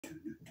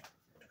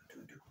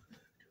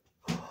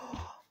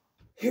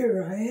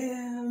Here I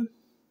am.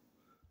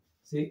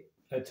 See,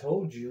 I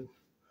told you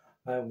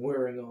I'm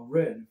wearing all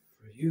red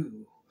for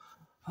you.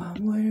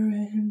 I'm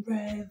wearing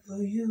red for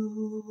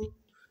you.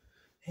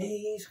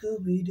 Hey,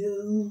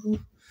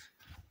 Scooby-Doo.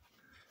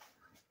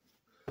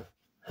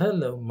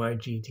 Hello, my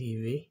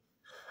GTV.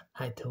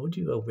 I told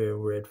you I'll wear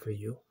red for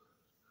you.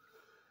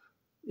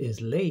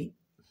 It's late,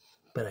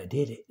 but I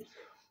did it.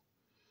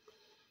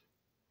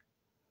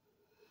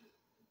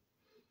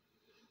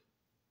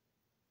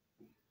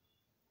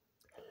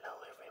 Hello,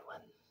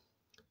 everyone.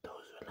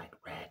 Those who like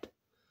red,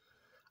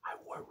 I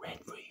wore red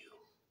for you.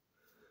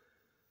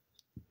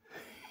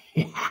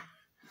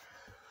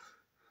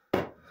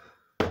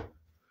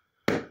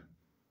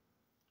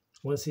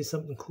 Want to see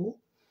something cool?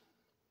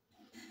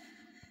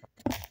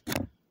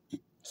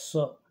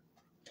 So,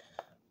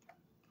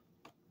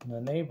 my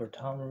neighbor,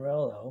 Tom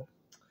Morello,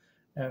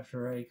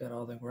 after I got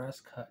all the grass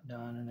cut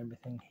down and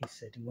everything, he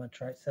said, "You want to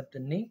try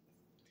something neat?"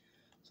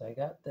 So I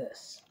got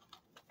this.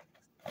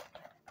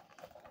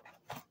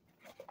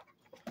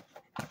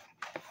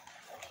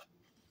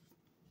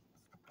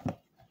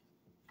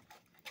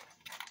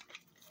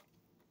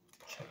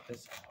 Check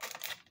this out.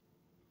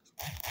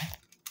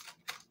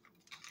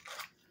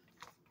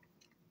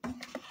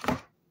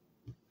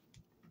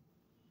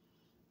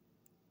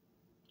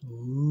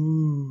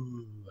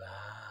 Ooh,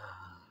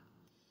 ah.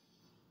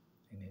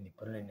 And then you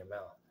put it in your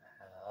mouth.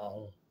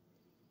 Oh.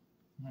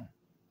 Mm.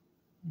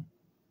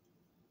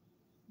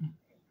 Mm.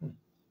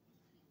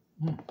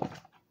 Mm.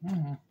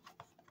 Mm.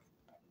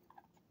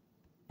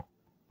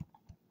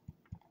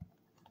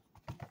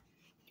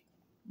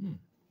 Mm.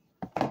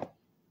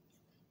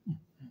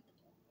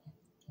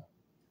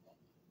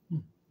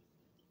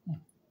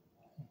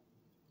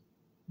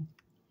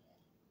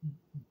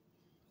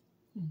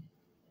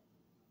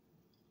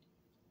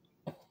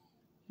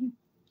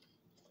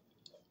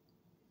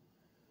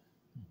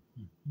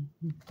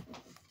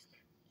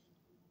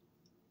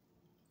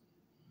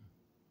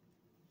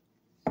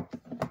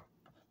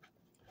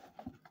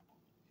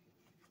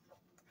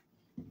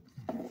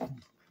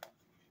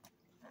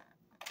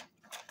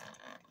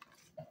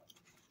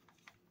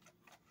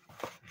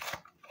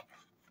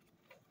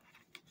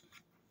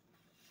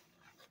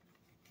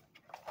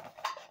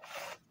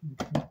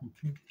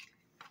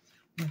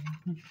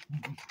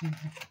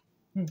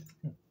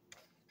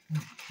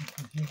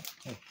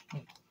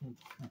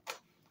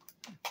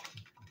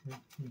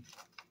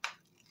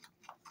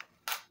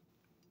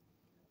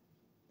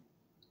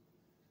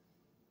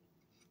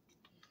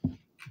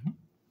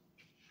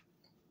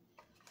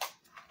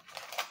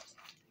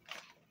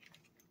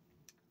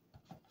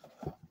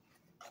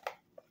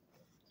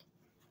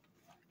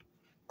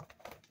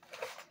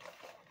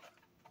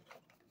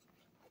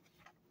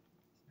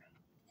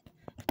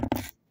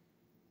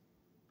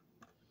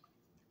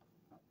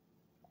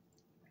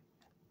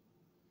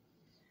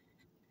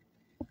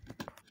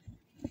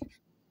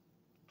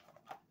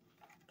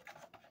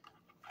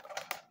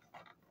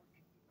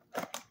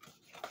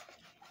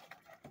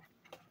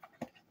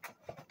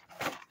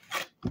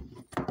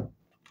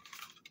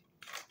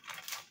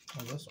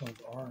 Oh, this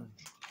one's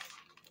orange.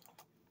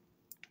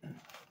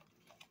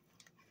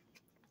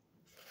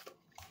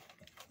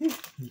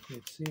 You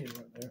can see it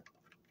right there.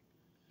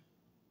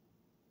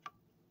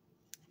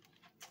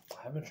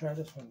 I haven't tried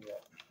this one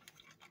yet.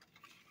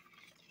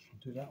 I'll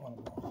do that one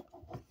tomorrow.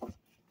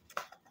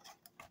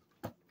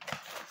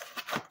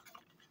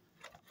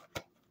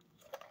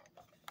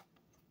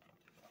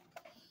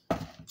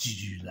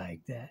 Did you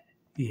like that?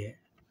 Yeah.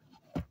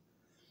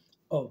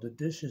 Oh, the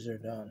dishes are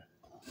done.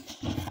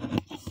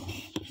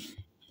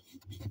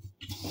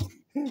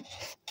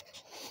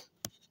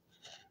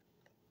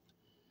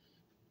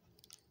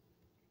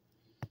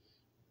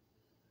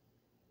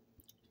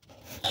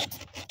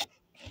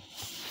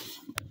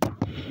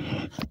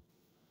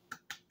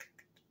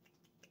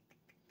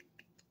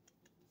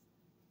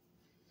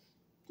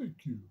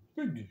 Thank you,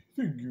 thank you,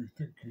 thank you,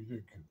 thank you,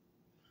 thank you.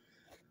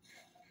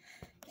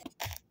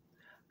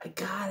 I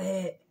got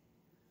it.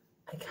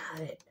 I got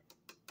it.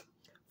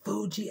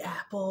 Fuji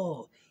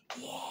apple.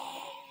 Yeah.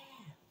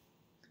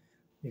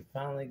 We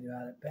finally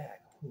got it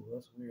back. Ooh,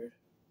 that's weird.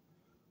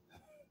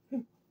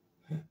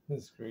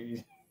 That's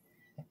crazy.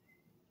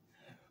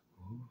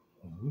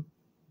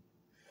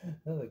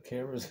 Now the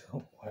camera's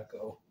going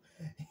wacko.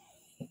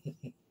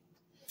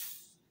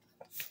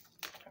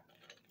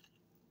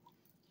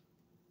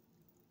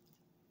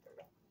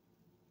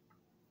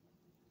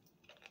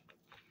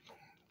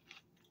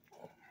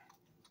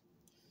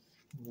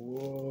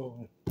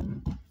 Whoa.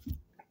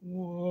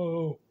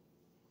 Whoa.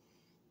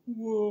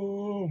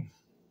 Whoa.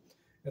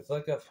 It's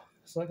like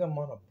I'm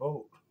on a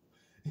boat.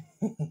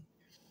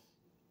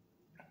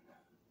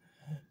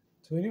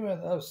 So anyway,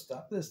 I'll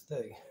stop this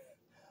thing.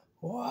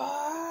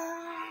 Wow.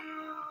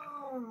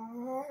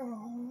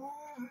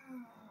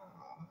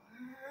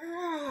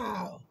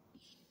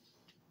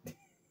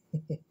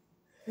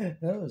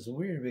 That was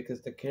weird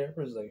because the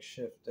camera's like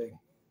shifting.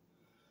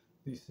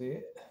 Do you see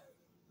it?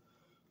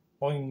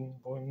 Boing,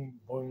 boing,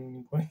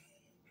 boing, boing.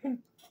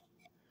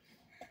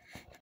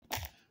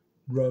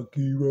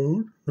 Rocky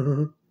Road.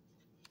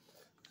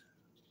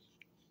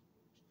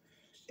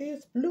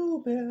 It's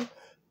Bluebell,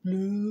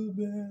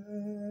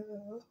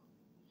 Bluebell.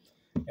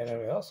 And then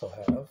we also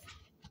have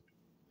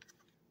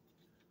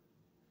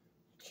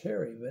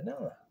cherry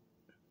vanilla.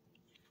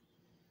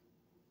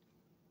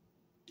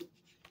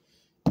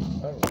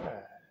 All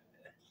right.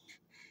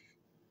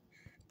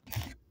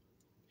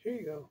 Here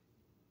you go.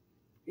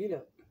 Eat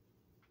up.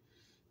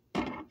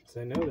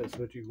 So I know that's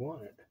what you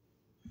wanted.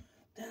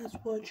 That's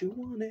what you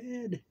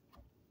wanted.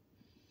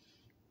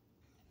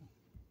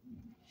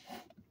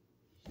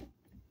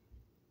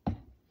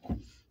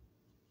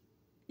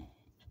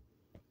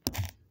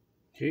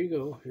 Here you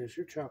go. Here's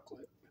your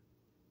chocolate.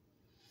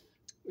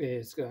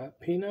 It's got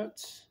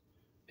peanuts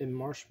and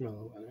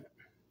marshmallow in it.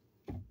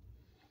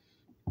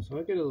 So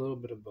I get a little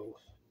bit of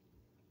both.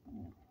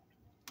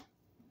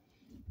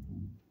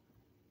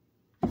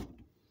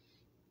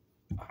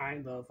 I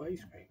love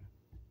ice cream.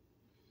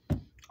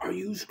 Are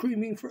you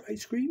screaming for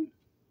ice cream?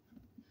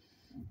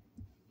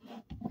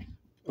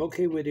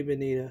 Okay, Witty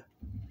Benita.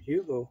 Here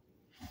you go.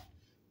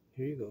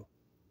 Here you go.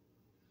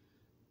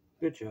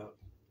 Good job.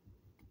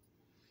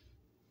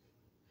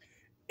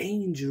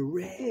 Angel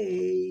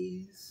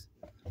Ray's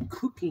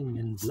cooking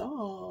and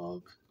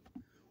vlog.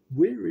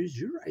 Where is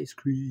your ice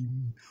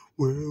cream?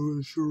 Where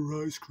is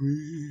your ice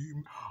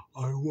cream?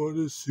 I want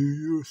to see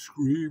you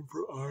scream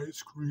for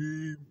ice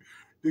cream.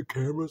 The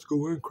camera's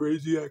going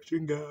crazy,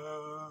 action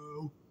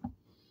go.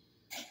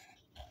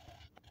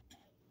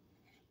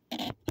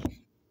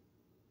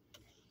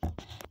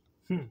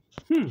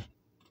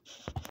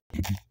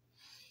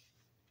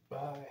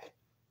 Bye.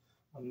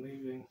 I'm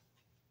leaving.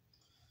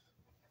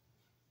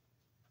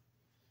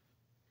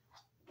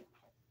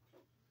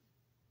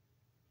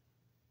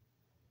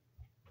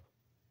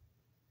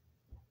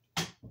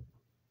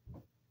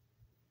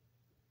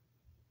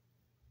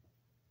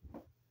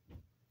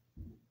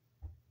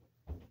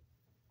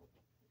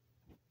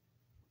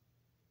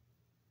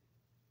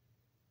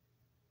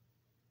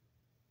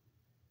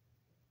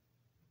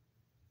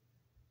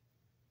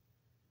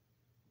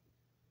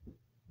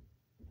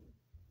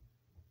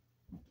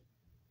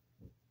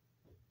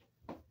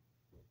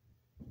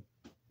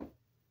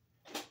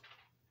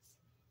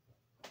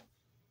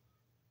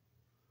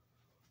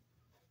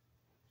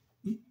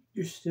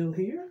 You're still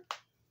here?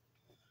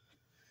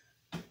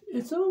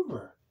 It's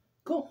over.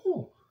 Go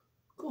home.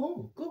 Go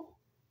home. Go.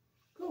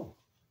 Go.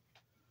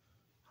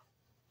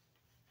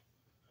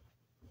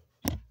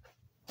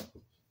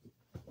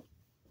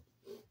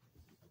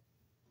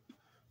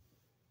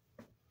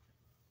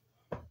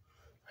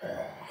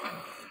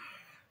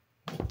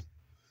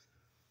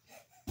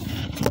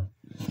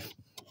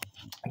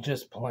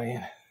 Just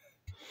playing.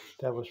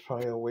 That was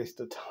probably a waste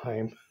of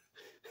time.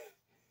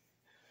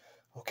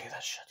 Okay,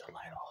 let's shut the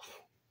light off.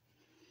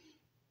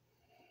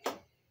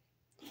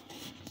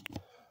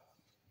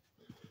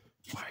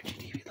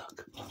 Margie,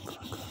 look.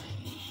 Look.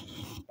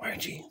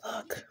 Margie,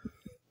 look.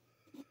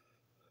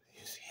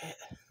 You see it?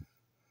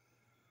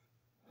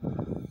 You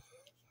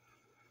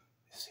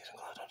see the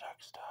glow of the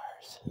dark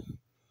stars?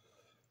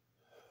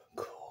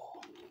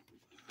 Cool.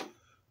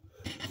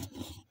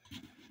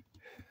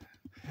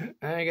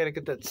 I gotta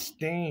get that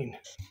stain.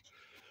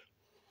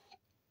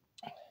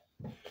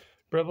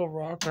 Rebel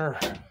Rocker.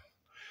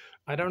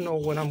 I don't know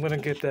when I'm gonna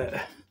get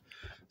that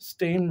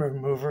stain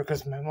remover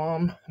because my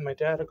mom and my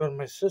dad are going to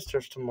my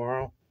sister's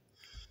tomorrow.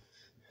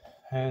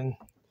 And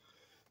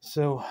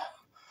so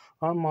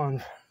I'm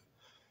on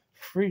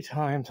free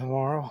time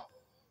tomorrow.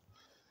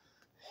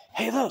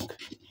 Hey, look!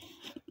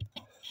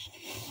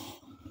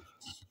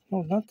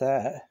 No, not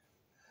that.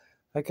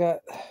 I got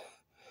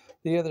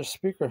the other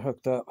speaker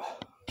hooked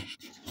up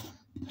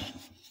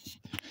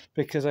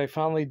because I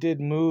finally did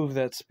move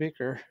that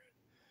speaker.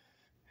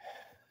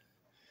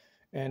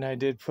 And I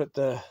did put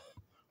the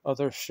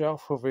other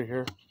shelf over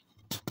here.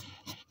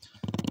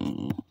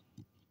 Can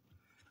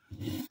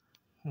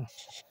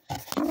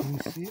you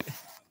see it?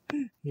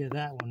 Yeah,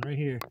 that one right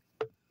here.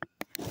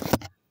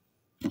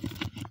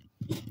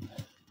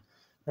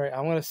 All right,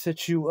 I'm going to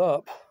set you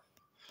up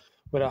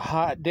with a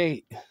hot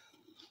date.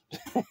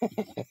 I'm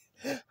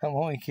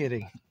only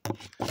kidding.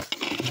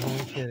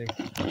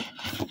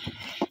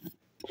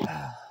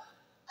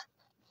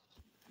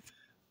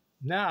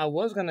 Now, I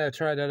was going to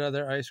try that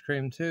other ice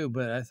cream too,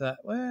 but I thought,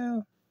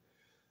 well,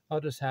 I'll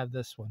just have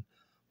this one.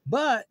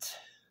 But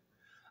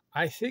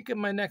I think in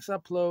my next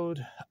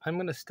upload, I'm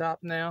going to stop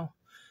now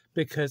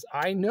because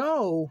I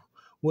know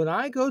when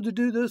I go to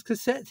do those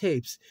cassette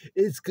tapes,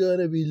 it's going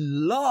to be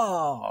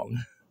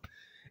long.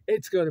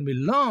 It's going to be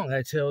long,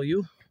 I tell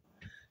you.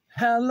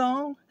 How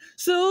long?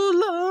 So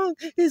long,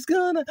 it's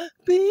going to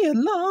be a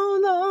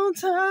long, long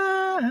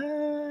time.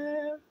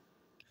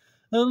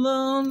 A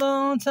long,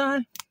 long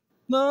time.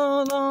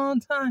 Long, long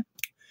time.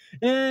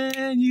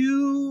 And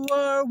you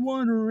are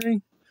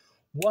wondering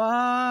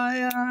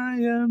why I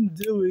am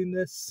doing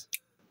this.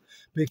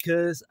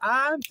 Because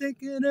I'm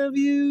thinking of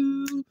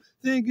you,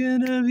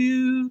 thinking of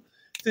you,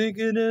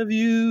 thinking of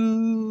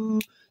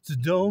you. So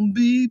don't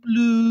be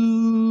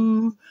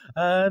blue.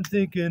 I'm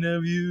thinking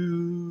of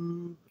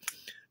you.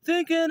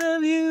 Thinking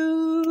of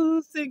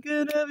you,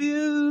 thinking of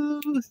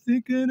you,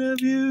 thinking of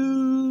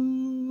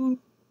you.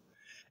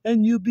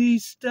 And you'll be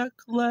stuck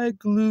like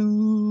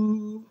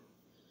glue.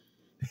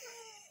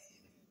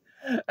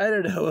 I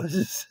don't know. It was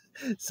just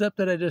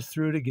something I just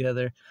threw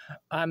together.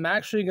 I'm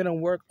actually going to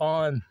work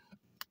on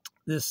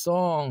this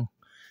song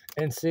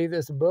and see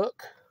this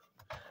book.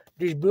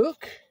 This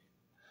book.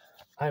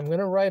 I'm going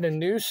to write a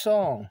new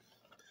song.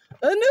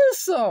 A new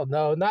song.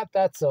 No, not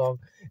that song.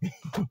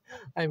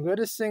 I'm going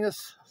to sing a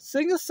song.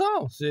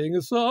 Sing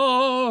a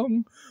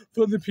song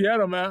for the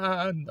piano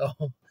man. No,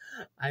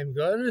 I'm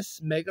going to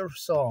make a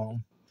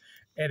song.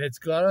 And it's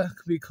going to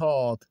be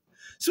called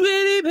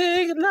Sweetie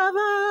Pink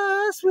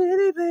Lover,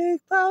 Sweetie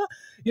Pink Lover.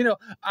 You know,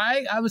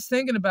 I was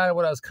thinking about it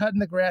when I was cutting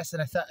the grass,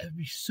 and I thought it'd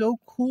be so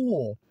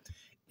cool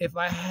if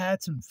I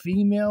had some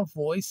female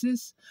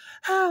voices.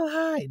 How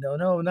high?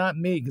 No, not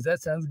me, because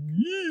that sounds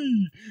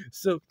yee.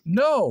 So,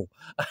 no,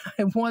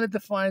 I wanted to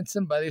find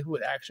somebody who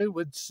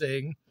would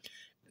sing,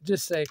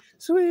 just say,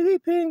 Sweetie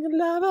Pink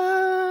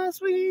Lover,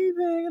 Sweetie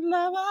Pink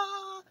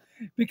Lover,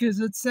 because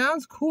it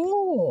sounds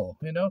cool,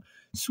 you know,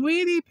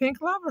 Sweetie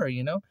Pink Lover,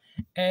 you know,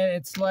 and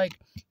it's like,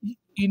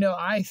 you know,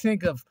 I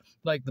think of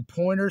like the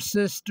Pointer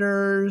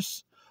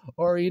Sisters,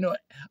 or, you know,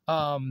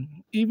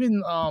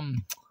 even,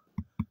 come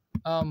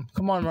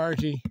on,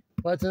 Margie,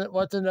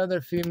 what's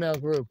another female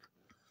group?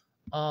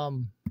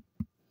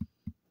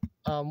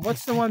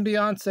 What's the one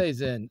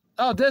Beyonce's in?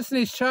 Oh,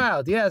 Destiny's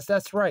Child. Yes,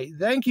 that's right.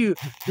 Thank you,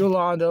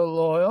 Yolanda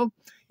Loyal.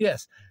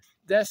 Yes,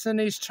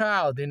 Destiny's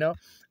Child, you know.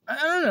 I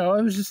don't know.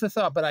 It was just a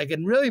thought, but I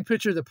can really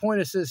picture the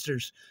Pointer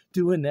Sisters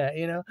doing that,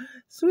 you know.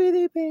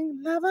 Sweetie Pink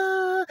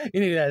Lover.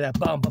 You know that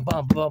bum bum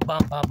bum bum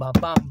bum bum bum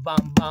bum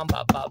bum bum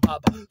bum bum bum.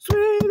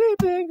 Sweetie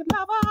Pink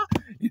Lover.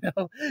 You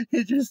know,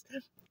 it just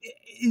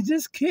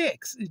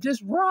kicks. It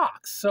just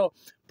rocks. So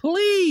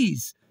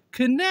please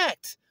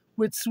connect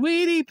with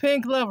Sweetie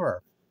Pink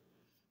Lover.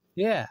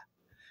 Yeah.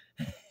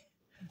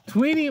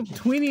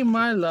 Tweenie,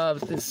 my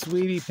love, is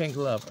Sweetie Pink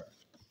Lover.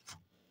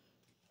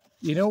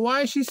 You know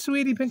why she's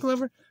Sweetie Pink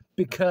Lover?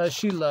 Because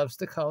she loves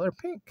the color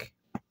pink.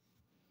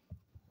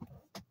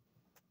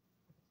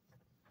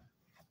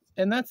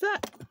 And that's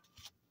that.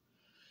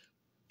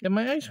 And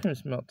my ice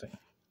cream's melting.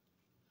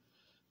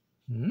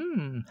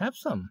 Have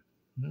some.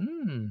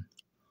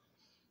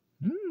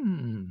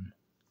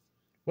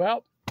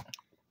 Well,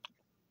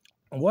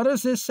 what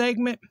is this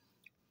segment?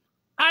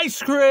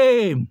 Ice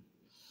cream!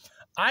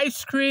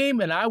 Ice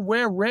cream, and I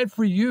wear red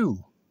for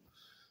you.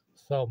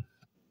 So,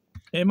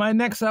 in my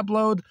next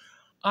upload,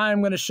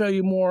 I'm going to show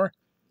you more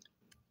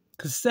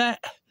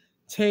cassette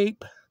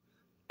tape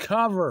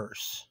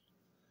covers.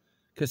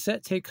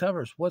 Cassette tape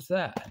covers. What's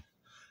that?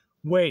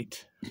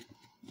 Wait.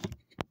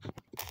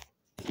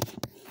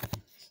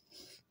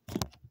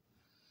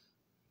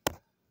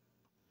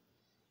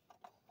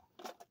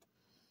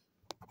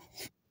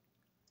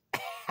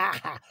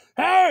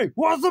 Hey,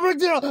 what's the big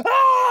deal?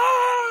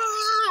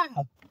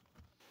 Ah!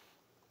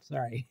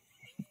 Sorry.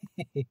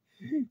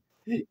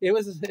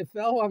 It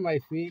fell on my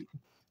feet,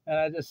 and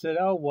I just said,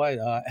 oh, why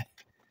not?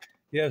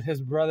 Yeah,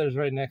 his brother's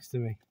right next to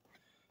me.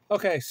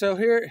 Okay, so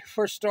here,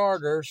 for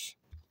starters,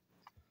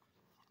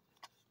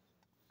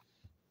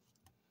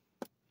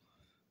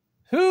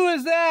 who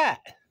is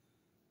that?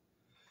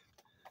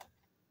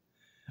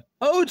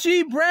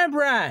 OG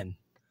Bran.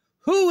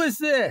 Who is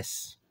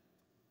this?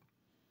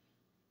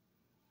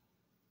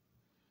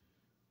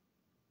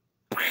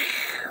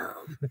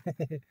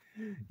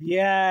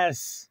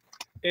 Yes,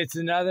 it's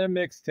another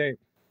mixtape.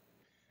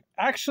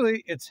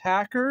 Actually, it's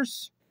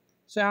Hackers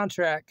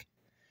soundtrack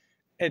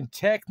and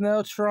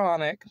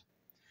Technotronic.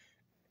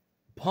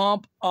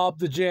 Pump up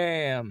the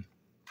jam.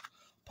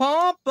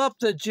 Pump up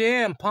the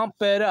jam. Pump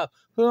it up.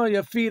 Oh,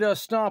 your feet are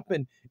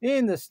stomping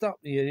in the stomp.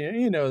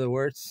 You know the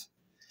words.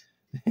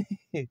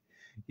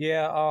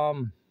 Yeah.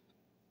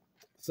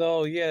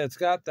 So yeah, it's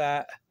got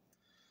that.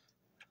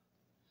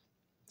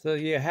 So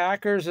yeah,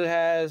 Hackers. It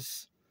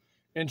has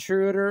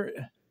Intruder.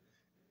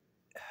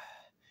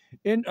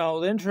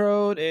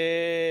 Introed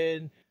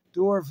in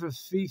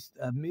Dwarf Feast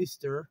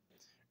Meester,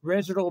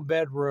 Original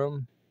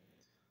Bedroom,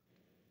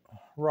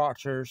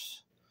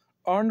 Rogers,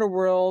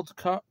 Underworld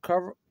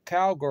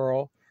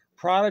Cowgirl,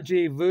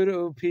 Prodigy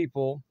Voodoo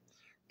People,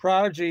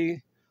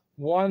 Prodigy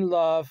One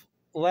Love,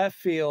 Left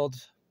Field,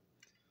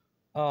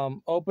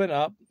 Open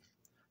Up,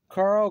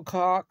 Carl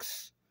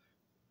Cox,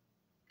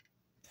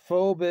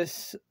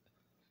 Phobos,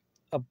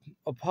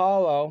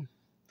 Apollo,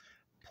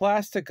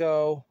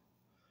 Plastico,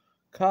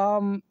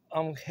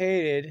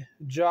 Hated,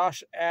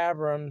 Josh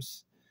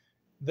Abrams,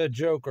 The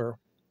Joker,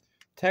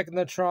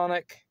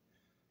 Technotronic,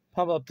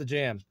 Pump Up the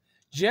Jam.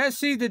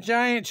 Jesse the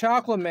Giant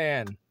Chocolate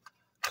Man,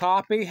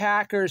 copy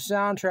Hackers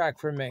soundtrack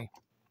for me.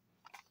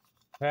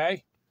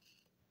 Okay?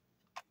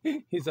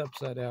 He's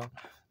upside down.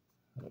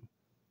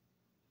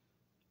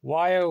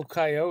 Wyo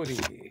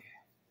Coyote.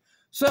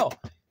 So,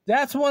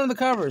 that's one of the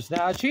covers.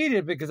 Now, I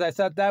cheated because I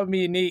thought that would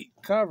be a neat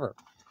cover.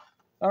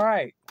 All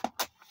right.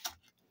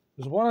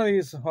 There's one of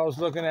these I was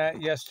looking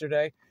at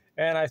yesterday,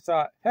 and I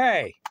thought,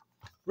 hey,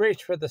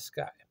 reach for the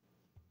sky.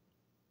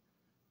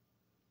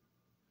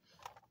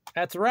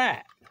 That's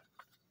Rat.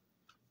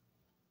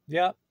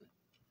 Yep.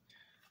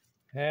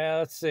 Yeah,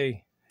 let's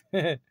see.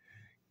 And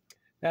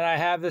I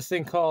have this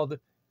thing called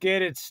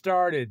Get It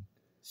Started,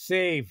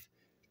 Save,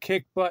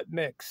 Kick Butt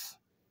Mix.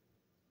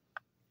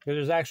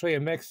 There's actually a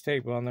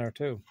mixtape on there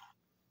too.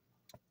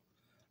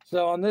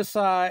 So on this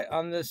side,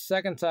 on this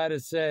second side,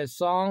 it says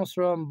songs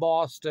from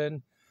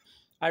Boston.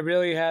 I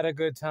really had a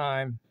good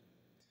time.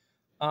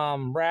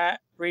 Rat,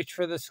 Reach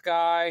for the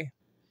Sky.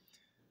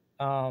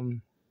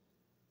 11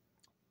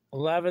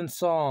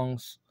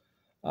 songs.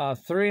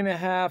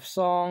 3.5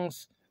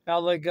 songs,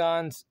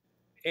 Elegance,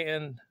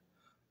 and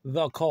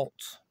The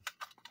Cult.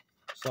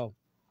 So,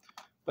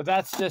 but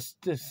that's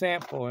just a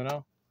sample, you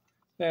know?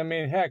 I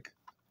mean, heck,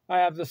 I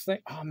have this thing.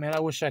 Oh, man, I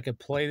wish I could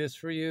play this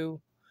for you.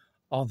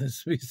 Oh,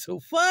 this would be so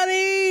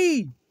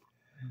funny.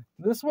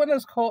 This one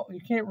is called,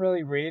 you can't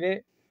really read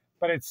it,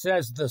 but it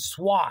says The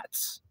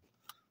Swats.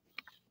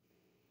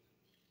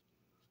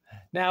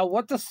 Now,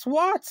 what The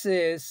Swats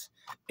is,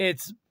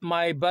 it's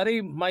my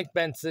buddy Mike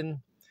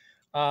Benson,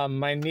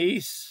 my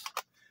niece,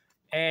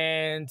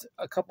 and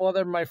a couple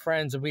other of my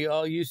friends, and we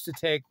all used to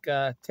take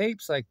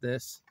tapes like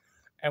this,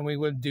 and we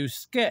would do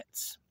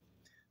skits.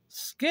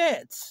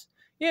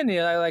 You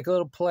know, like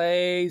little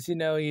plays, you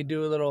know, you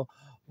do a little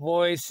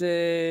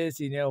voices,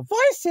 you know,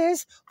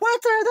 voices?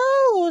 What are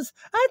those?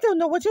 I don't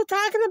know what you're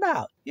talking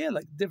about. Yeah,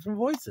 like different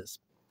voices.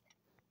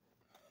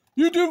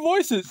 You do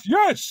voices?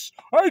 Yes,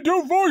 I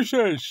do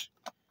voices.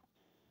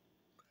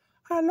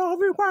 I love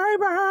you,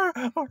 baby.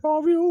 I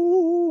love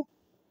you.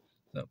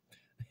 So,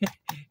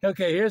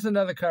 okay, here's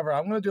another cover.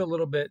 I'm going to do a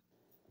little bit,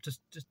 just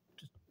a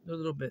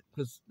little bit,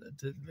 because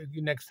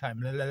next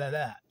time. La, la, la,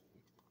 la.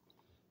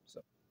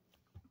 So.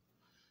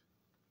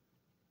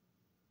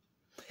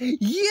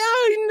 Yeah,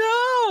 I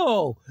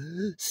know.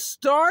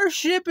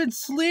 Starship and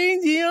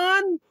Celine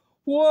Dion.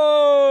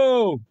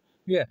 Whoa.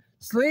 Yeah,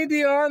 Celine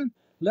Dion.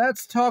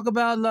 Let's talk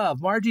about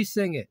love. Margie,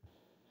 sing it.